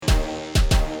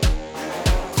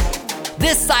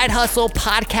This Side Hustle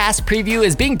podcast preview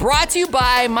is being brought to you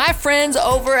by my friends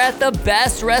over at The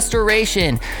Best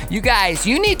Restoration. You guys,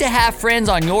 you need to have friends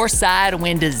on your side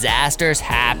when disasters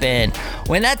happen.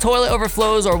 When that toilet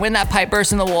overflows or when that pipe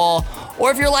bursts in the wall, or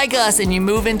if you're like us and you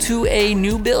move into a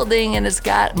new building and it's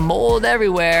got mold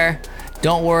everywhere,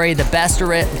 don't worry, the best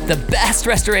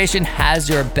Restoration has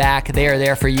your back. They are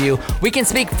there for you. We can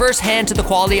speak firsthand to the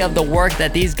quality of the work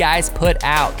that these guys put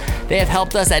out. They have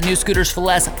helped us at New Scooters for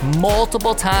Less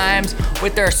multiple times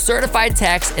with their certified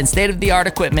techs and state-of-the-art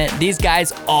equipment. These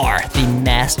guys are the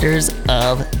masters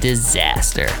of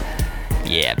disaster.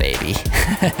 Yeah, baby.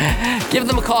 Give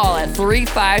them a call at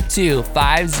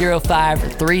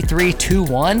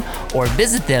 352-505-3321 or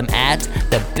visit them at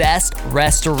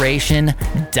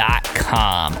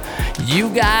thebestrestoration.com. You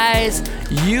guys,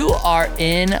 you are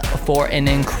in for an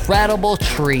incredible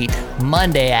treat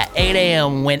Monday at 8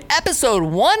 a.m. when episode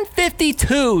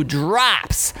 152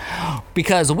 drops,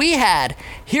 because we had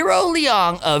Hero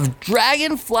Leong of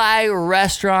Dragonfly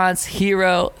Restaurants.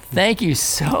 Hero, thank you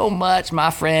so much,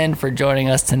 my friend, for joining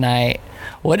us tonight.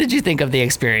 What did you think of the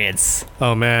experience?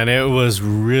 Oh man, it was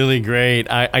really great.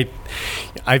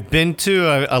 I've been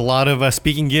to a lot of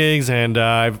speaking gigs, and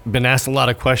I've been asked a lot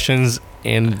of questions.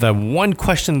 And the one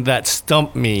question that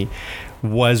stumped me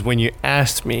was when you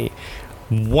asked me,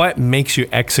 what makes you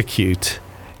execute?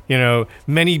 You know,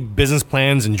 many business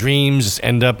plans and dreams just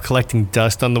end up collecting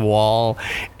dust on the wall,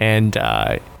 and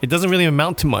it doesn't really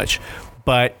amount to much.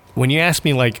 But when you ask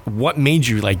me, like, what made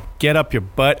you, like, get up your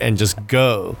butt and just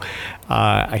go?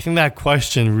 I think that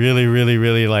question really, really,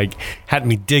 really, like, had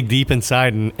me dig deep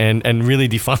inside and really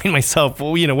define myself,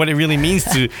 well, you know, what it really means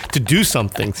to do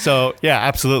something. So, yeah,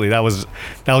 absolutely. That was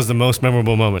the most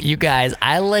memorable moment. You guys,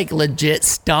 I, like, legit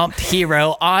stumped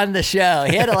Hero on the show.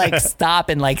 He had to, like, stop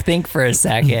and, like, think for a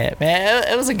second. Man,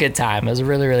 it was a good time. It was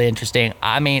really, really interesting.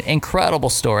 I mean, incredible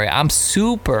story. I'm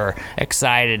super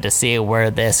excited to see where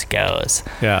this goes.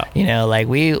 Yeah. You know, like,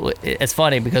 it's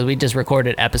funny because we just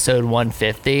recorded episode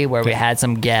 150 where we had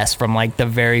some guests from, like, the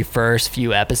very first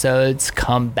few episodes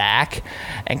come back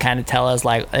and kind of tell us,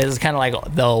 like, it was kind of like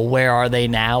the Where Are They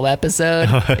Now episode,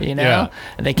 you know? Yeah.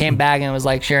 And they came back and it was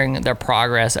like sharing their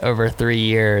progress over 3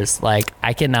 years. Like,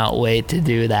 I cannot wait to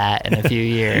do that in a few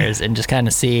years and just kind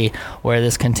of see where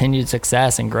this continued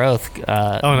success and growth. You're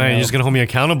just gonna hold me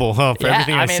accountable, huh? For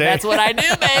everything I say. That's what I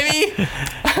do, baby.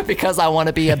 Because I want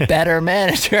to be a better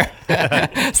manager.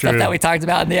 Stuff that we talked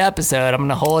about in the episode. I'm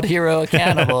gonna hold Hero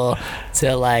accountable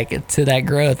to that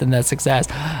growth and that success.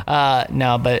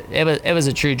 No, but it was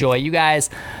a true joy. You guys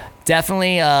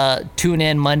definitely tune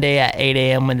in Monday at 8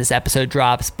 a.m. when this episode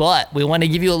drops. But we want to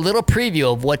give you a little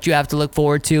preview of what you have to look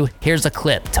forward to. Here's a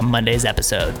clip to Monday's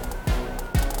episode.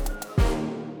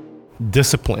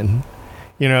 Discipline.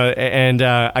 You know, and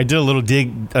I did a little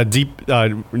deep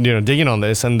digging on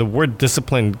this, and the word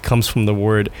discipline comes from the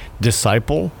word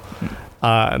disciple.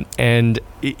 And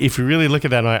if you really look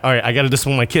at that, all right, I got to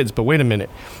discipline my kids, but wait a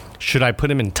minute, should I put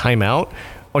them in timeout,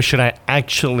 or should I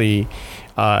actually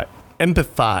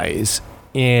empathize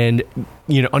and,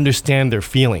 you know, understand their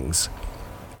feelings?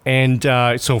 And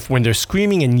so when they're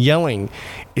screaming and yelling,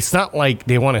 it's not like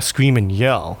they want to scream and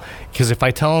yell, because if I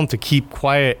tell them to keep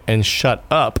quiet and shut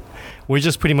up, we're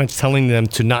just pretty much telling them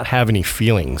to not have any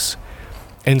feelings.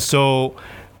 And so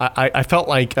I felt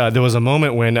like there was a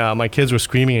moment when my kids were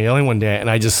screaming and yelling one day, and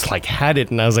I just, like, had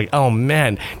it, and I was like, oh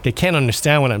man, they can't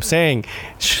understand what I'm saying.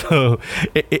 So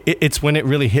it's when it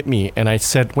really hit me, and I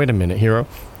said, wait a minute, Hero,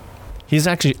 he's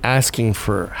actually asking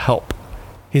for help.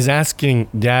 He's asking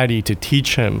Daddy to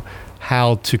teach him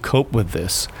how to cope with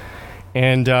this.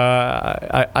 And when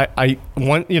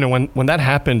that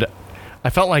happened, I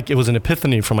felt like it was an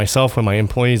epiphany for myself and my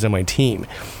employees and my team.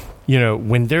 You know,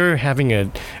 when they're having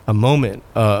a moment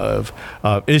of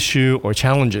issue or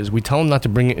challenges, we tell them not to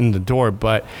bring it in the door,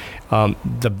 but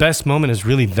the best moment is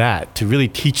really that, to really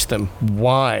teach them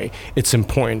why it's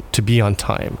important to be on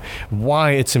time,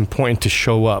 why it's important to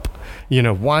show up, you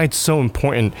know, why it's so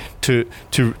important to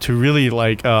really,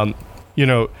 like,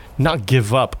 not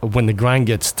give up when the grind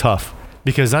gets tough.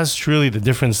 Because that's truly the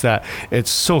difference, that it's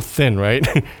so thin, right?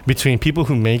 Between people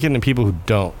who make it and people who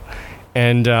don't.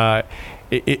 And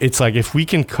it's like, if we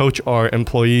can coach our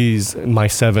employees, my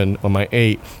 7 or my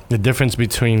 8, the difference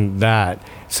between that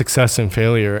success and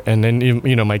failure, and then,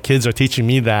 you know, my kids are teaching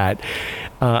me that,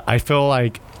 I feel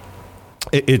like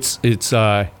it's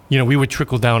we would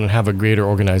trickle down and have a greater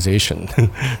organization.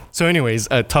 So anyways,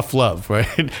 tough love,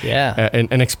 right? Yeah.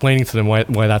 And explaining to them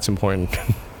why that's important.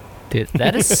 Dude,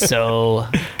 that is so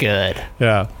good.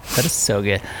 Yeah. That is so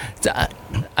good. So,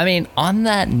 I mean, on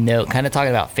that note, kind of talking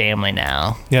about family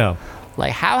now. Yeah.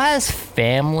 like how has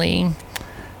family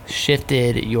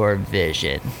shifted your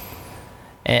vision,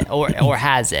 or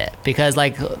has it? Because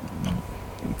like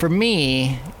for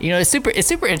me, it's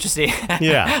super interesting.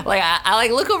 Yeah. Like I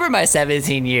like look over my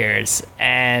 17 years,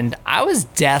 and I was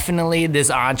definitely this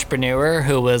entrepreneur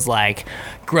who was like,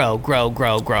 grow.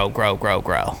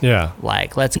 Yeah.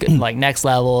 Like let's get like next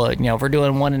level. If we're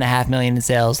doing 1.5 million in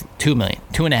sales, 2 million,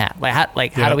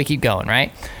 2.5. How do we keep going,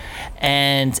 right?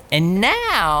 And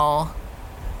now,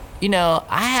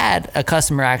 I had a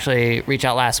customer actually reach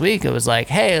out last week. It was like,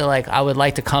 hey, like I would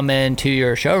like to come into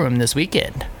your showroom this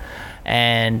weekend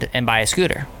and buy a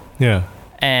scooter. Yeah.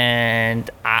 And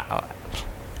obviously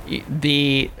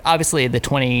the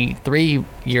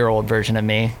 23-year-old version of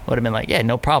me would have been like, yeah,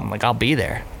 no problem. Like I'll be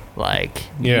there. Like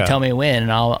you tell me when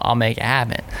and I'll make it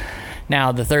happen.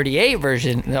 Now the 38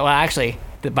 version, well, actually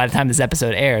by the time this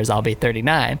episode airs, I'll be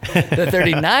 39. The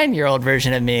 39-year-old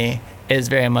version of me is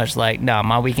very much like, no,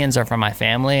 my weekends are for my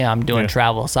family. I'm doing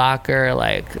travel soccer,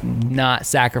 like not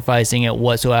sacrificing it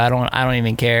whatsoever. I don't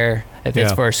even care if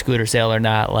it's for a scooter sale or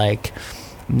not. Like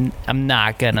I'm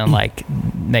not gonna like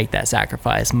make that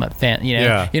sacrifice. You know what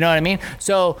I mean?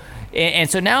 So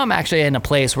so now I'm actually in a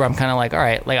place where I'm kind of like, all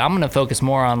right, like I'm gonna focus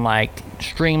more on like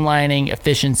streamlining,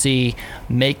 efficiency,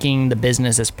 making the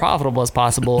business as profitable as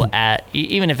possible at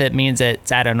even if it means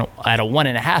it's at a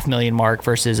 1.5 million mark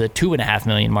versus a 2.5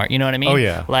 million mark. You know what I mean? Oh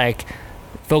yeah. Like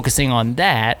focusing on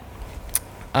that.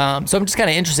 So I'm just kind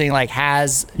of interested, like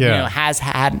has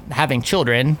having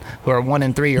children who are 1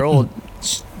 and 3-year-old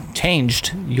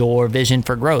changed your vision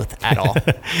for growth at all?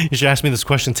 You should ask me this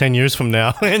question 10 years from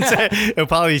now and it'll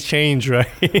probably change, right?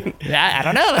 I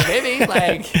don't know, maybe.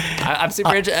 Like I'm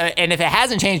super interested. And if it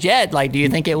hasn't changed yet, like do you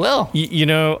think it will?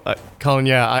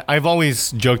 Colin, I've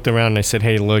always joked around and I said,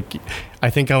 hey, look, I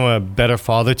think I'm a better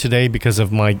father today because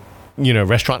of my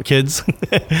restaurant kids.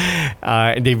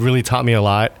 They've really taught me a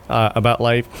lot about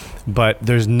life, but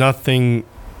there's nothing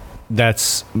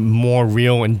that's more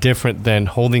real and different than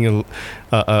holding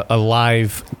a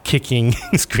live, kicking,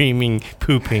 screaming,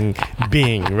 pooping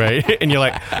being, right? And you're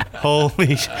like,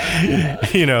 holy, so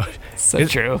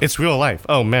true. It's real life.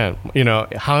 Oh man,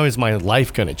 how is my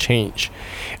life going to change?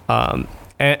 And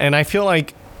I feel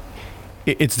like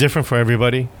it's different for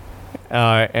everybody.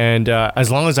 And as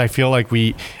long as I feel like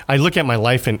I look at my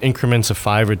life in increments of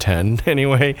 5 or 10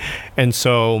 anyway. And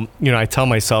so, I tell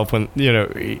myself when,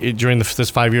 during this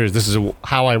 5 years, this is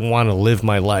how I want to live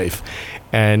my life.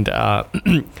 And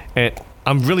I'm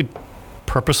really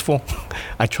purposeful.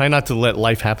 I try not to let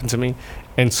life happen to me.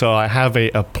 And so I have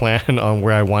a plan on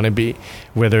where I want to be,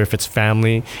 whether if it's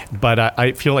family, but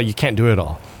I feel like you can't do it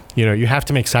all. You have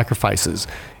to make sacrifices.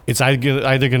 It's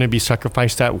either going to be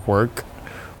sacrificed at work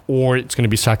or it's going to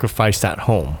be sacrificed at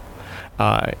home.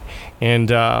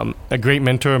 And a great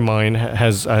mentor of mine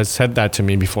has said that to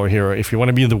me before here. If you want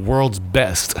to be the world's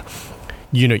best,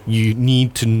 you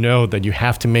need to know that you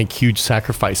have to make huge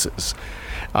sacrifices.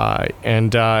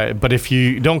 But if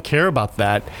you don't care about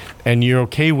that and you're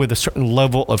okay with a certain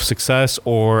level of success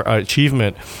or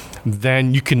achievement,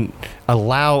 then you can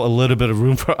allow a little bit of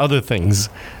room for other things.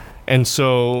 And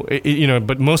so,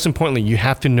 but most importantly, you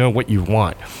have to know what you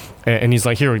want. And he's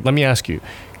like, here, let me ask you,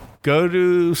 go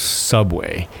to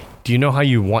Subway. Do you know how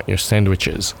you want your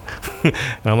sandwiches? And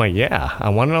I'm like, yeah, I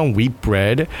want it on wheat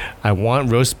bread. I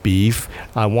want roast beef.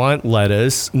 I want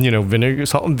lettuce, vinegar,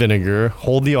 salt and vinegar,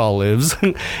 hold the olives,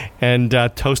 and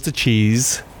toast the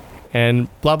cheese, and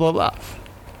blah, blah, blah.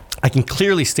 I can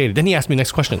clearly state it. Then he asked me the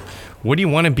next question. What do you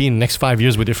want to be in the next 5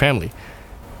 years with your family?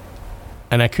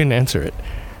 And I couldn't answer it.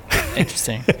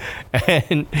 Interesting.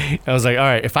 And I was like, all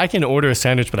right, if I can order a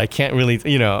sandwich, but I can't really,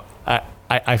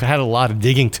 I've had a lot of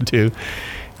digging to do.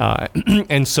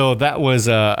 And so that was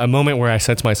a moment where I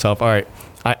said to myself, all right,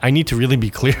 I need to really be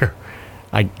clear.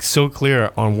 I'm so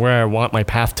clear on where I want my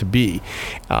path to be.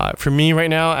 For me right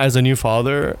now, as a new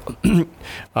father,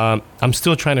 I'm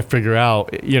still trying to figure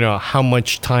out, how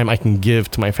much time I can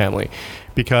give to my family,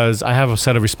 because I have a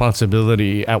set of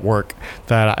responsibility at work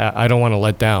that I don't want to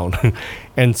let down.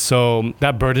 And so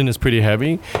that burden is pretty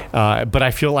heavy. But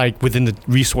I feel like within the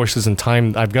resources and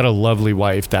time, I've got a lovely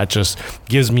wife that just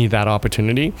gives me that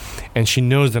opportunity. And she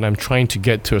knows that I'm trying to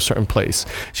get to a certain place.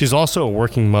 She's also a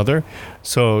working mother.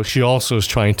 So she also is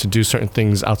trying to do certain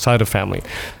things outside of family.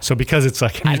 So because it's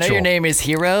like mutual. I know your name is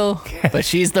Hero, but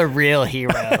she's the real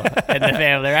hero in the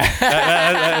family, right?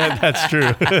 That's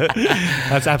true.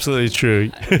 That's absolutely true.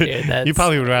 Dude, you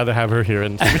probably would rather have her here.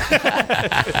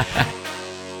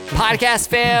 Podcast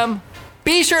fam,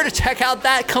 Be sure to check out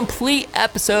that complete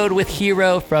episode with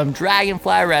Hero from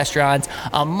Dragonfly Restaurants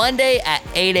on Monday at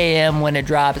 8 a.m. when it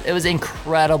drops. It was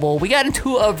incredible. We got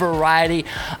into a variety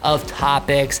of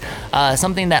topics,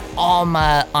 something that all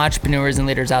my entrepreneurs and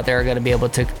leaders out there are going to be able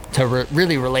to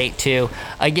really relate to.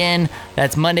 Again,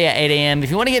 that's Monday at 8 a.m.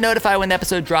 If you want to get notified when the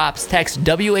episode drops, text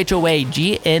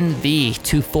WHOA-GNV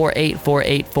to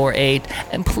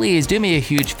 484848. And please do me a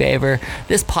huge favor.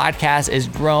 This podcast is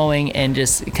growing and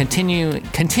just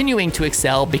continuing to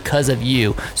excel because of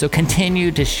you. So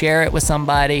continue to share it with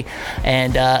somebody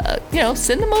and,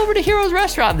 send them over to Hero's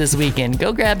Restaurant this weekend.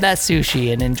 Go grab that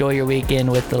sushi and enjoy your weekend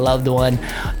with the loved one.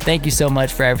 Thank you so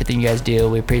much for everything you guys do.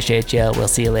 We appreciate you. We'll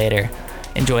see you later.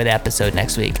 Enjoy the episode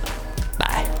next week.